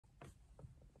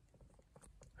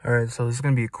Alright, so this is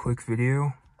gonna be a quick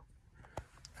video.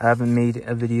 I haven't made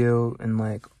a video in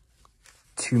like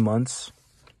 2 months,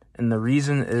 and the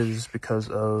reason is because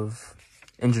of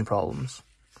engine problems.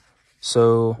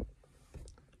 So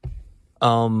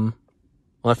when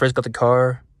I first got the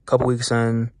car, a couple weeks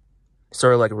in, it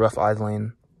started like rough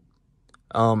idling.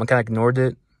 I kind of ignored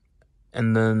it,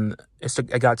 and then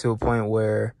I got to a point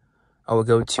where I would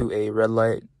go to a red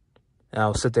light and I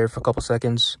would sit there for a couple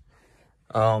seconds.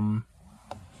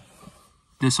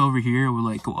 This over here would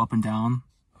like go up and down.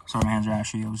 Sorry, my hands are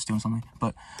ashy, I was doing something.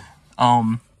 But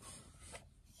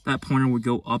that pointer would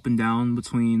go up and down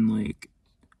between like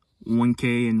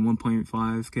 1K and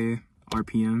 1.5K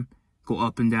RPM. Go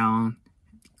up and down,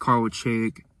 car would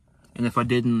shake. And if I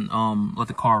didn't let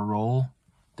the car roll,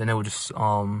 then it would just it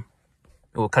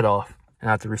will cut off and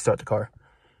I have to restart the car.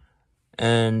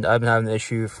 And I've been having the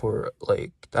issue for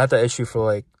like, I had that issue for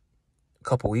like a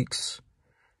couple weeks,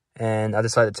 and I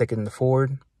decided to take it into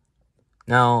Ford.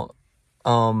 Now,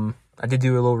 I did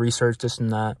do a little research, this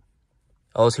and that.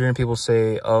 I was hearing people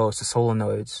say, oh, it's the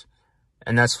solenoids.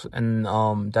 And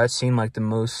that seemed like the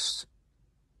most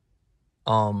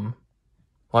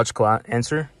logical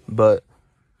answer. But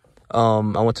I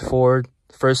went to Ford.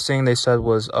 The first thing they said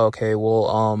was, okay,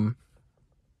 well,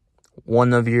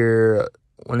 one of your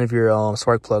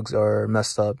spark plugs are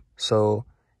messed up, so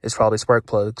it's probably spark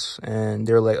plugs. And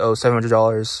they're like, oh,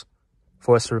 $700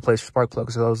 for us to replace your spark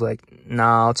plugs. So I was like,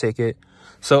 nah, I'll take it.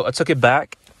 So I took it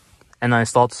back and I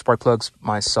installed the spark plugs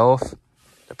myself.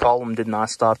 The problem did not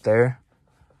stop there.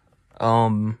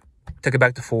 Took it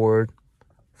back to Ford.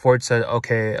 Ford said,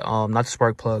 okay, not the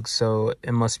spark plugs, so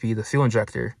it must be the fuel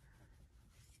injector.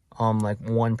 Like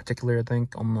one particular, I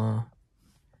think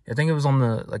it was on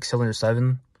the like cylinder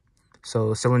 7.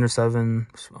 So cylinder 7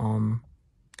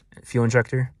 fuel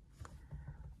injector.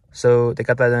 So they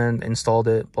got that in, installed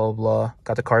it, blah, blah, blah.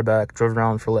 Got the car back, drove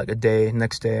around for like a day.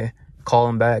 Next day, call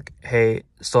them back. Hey,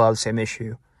 still have the same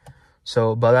issue.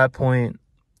 So by that point,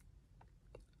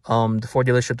 the Ford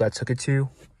dealership that I took it to,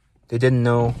 they didn't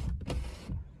know.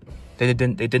 They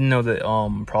didn't know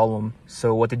the problem.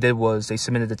 So what they did was they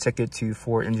submitted the ticket to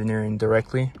Ford Engineering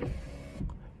directly.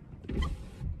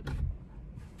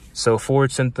 So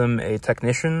Ford sent them a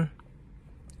technician,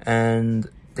 and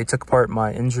they took apart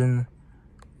my engine.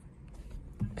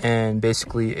 And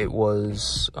basically it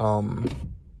was,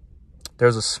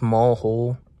 there's a small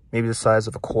hole, maybe the size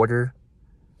of a quarter,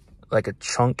 like a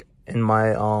chunk in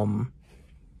my,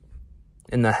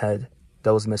 in the head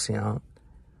that was missing out.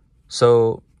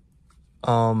 So,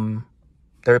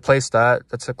 they replaced that.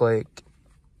 That took like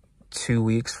 2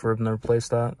 weeks for them to replace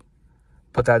that.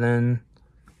 Put that in,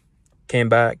 came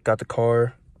back, got the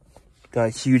car, got a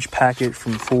huge packet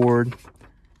from Ford.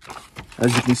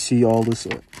 As you can see, all this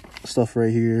stuff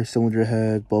right here, cylinder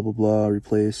head, blah, blah, blah,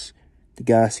 replace the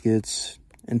gaskets,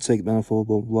 intake manifold,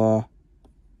 blah, blah,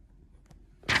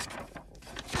 blah.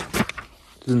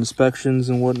 The inspections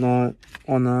and whatnot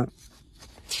on that.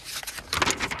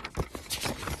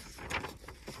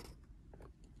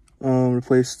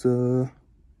 Replace the,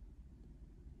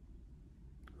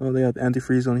 oh, they have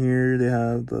antifreeze on here, they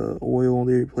have the oil,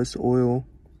 they replaced the oil,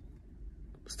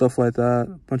 stuff like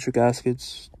that, bunch of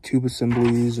gaskets, tube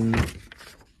assemblies, and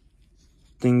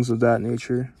things of that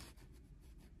nature.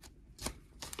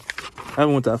 I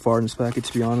haven't went that far in this packet,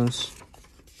 to be honest.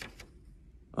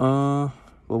 Blah,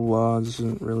 blah, blah, this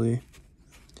isn't really.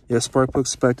 Yeah, spark plug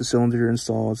spec, the cylinder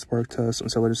installed, spark test on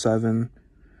cylinder 7,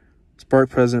 spark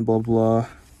present, blah, blah.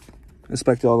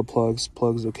 Inspected all the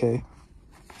plugs okay.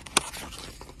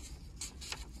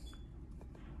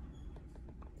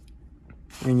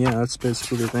 And yeah, that's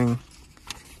basically the thing.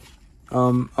 I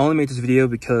only made this video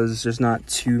because there's not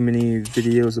too many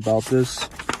videos about this,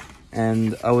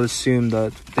 and I would assume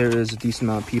that there is a decent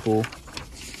amount of people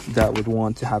that would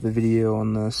want to have a video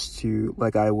on this too,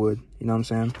 like I would, you know what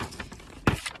I'm saying?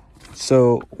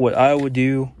 So what I would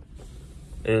do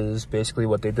is basically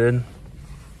what they did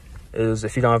is,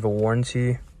 if you don't have a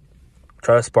warranty,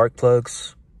 try the spark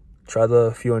plugs, try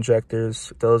the fuel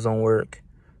injectors. If those don't work,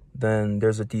 then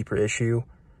there's a deeper issue.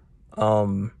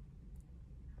 Could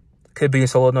be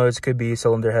solenoids, could be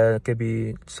cylinder head, it could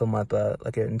be something like that,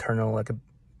 like an internal, like a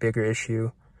bigger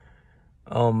issue.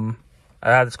 I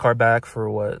had this car back for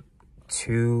what,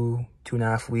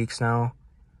 2.5 weeks now.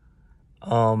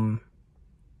 The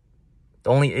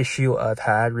only issue I've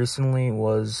had recently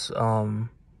was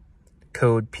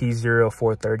code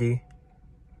P0430,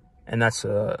 and that's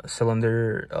a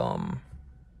cylinder,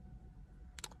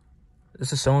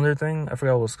 it's a cylinder thing. I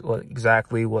forgot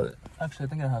exactly what. Actually, I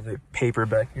think I have a paper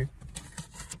back here.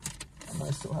 I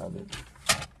might still have it.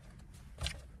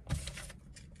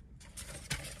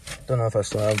 Don't know if I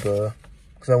still have the,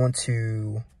 because I went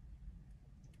to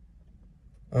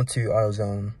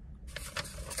AutoZone.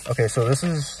 Okay, so this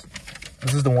is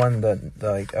the one that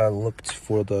like I looked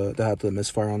for, that had the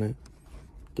misfire on it,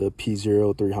 the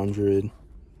P0300,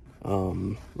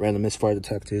 random misfire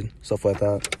detected, stuff like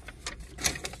that.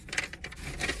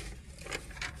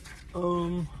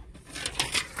 All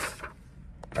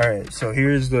right, so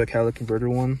here's the catalytic converter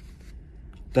one.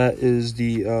 That is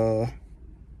the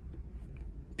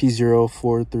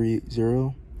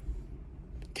P0430,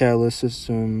 catalyst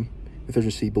system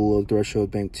efficiency below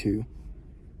threshold bank 2.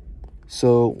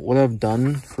 So what I've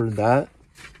done for that,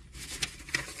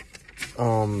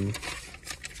 I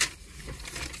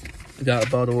got a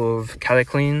bottle of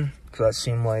Clean, because that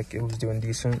seemed like it was doing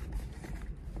decent.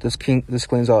 This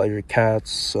cleans out your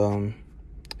cats,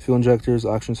 fuel injectors,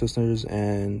 oxygen cylinders,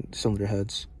 and cylinder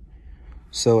heads.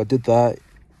 So I did that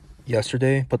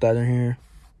yesterday, put that in here,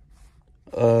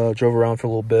 drove around for a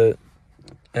little bit,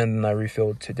 and then I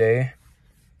refilled today.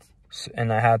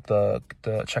 And I had the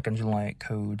check engine light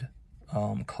code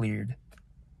cleared.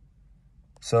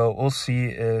 So we'll see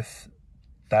if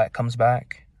that comes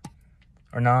back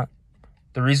or not.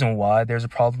 The reason why there's a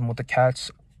problem with the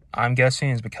cats, I'm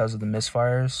guessing, is because of the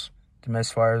misfires. The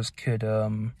misfires could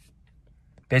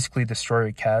basically destroy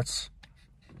your cats.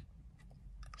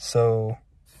 So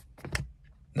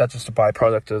that's just a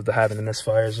byproduct of having the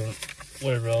misfires and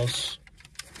whatever else.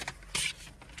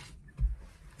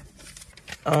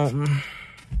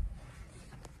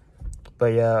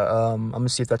 But yeah, I'm gonna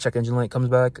see if that check engine light comes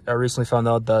back. I recently found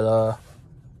out that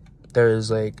there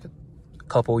is like a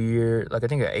couple year, like I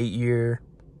think an 8-year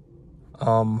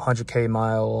 100k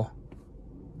mile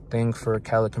thing for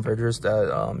catalytic converters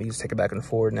that you just take it back and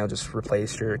forth and they'll just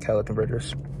replace your catalytic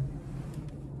converters.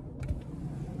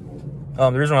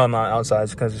 The reason why I'm not outside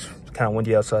is because it's kind of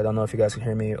windy outside. I don't know if you guys can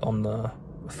hear me on the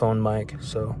phone mic,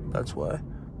 so that's why.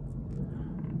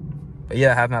 But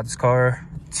yeah, I haven't had this car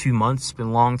 2 months. It's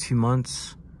been long 2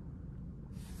 months.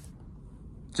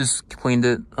 Just cleaned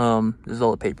it. There's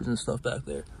all the papers and stuff back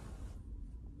there,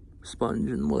 sponge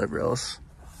and whatever else.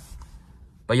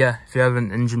 But yeah, if you have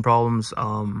engine problems,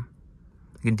 you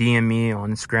can DM me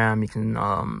on Instagram. You can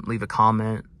leave a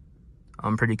comment.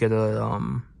 I'm pretty good at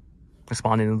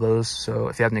responding to those. So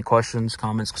if you have any questions,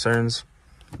 comments, concerns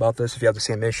about this, if you have the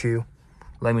same issue,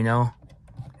 let me know.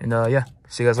 And yeah,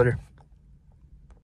 see you guys later.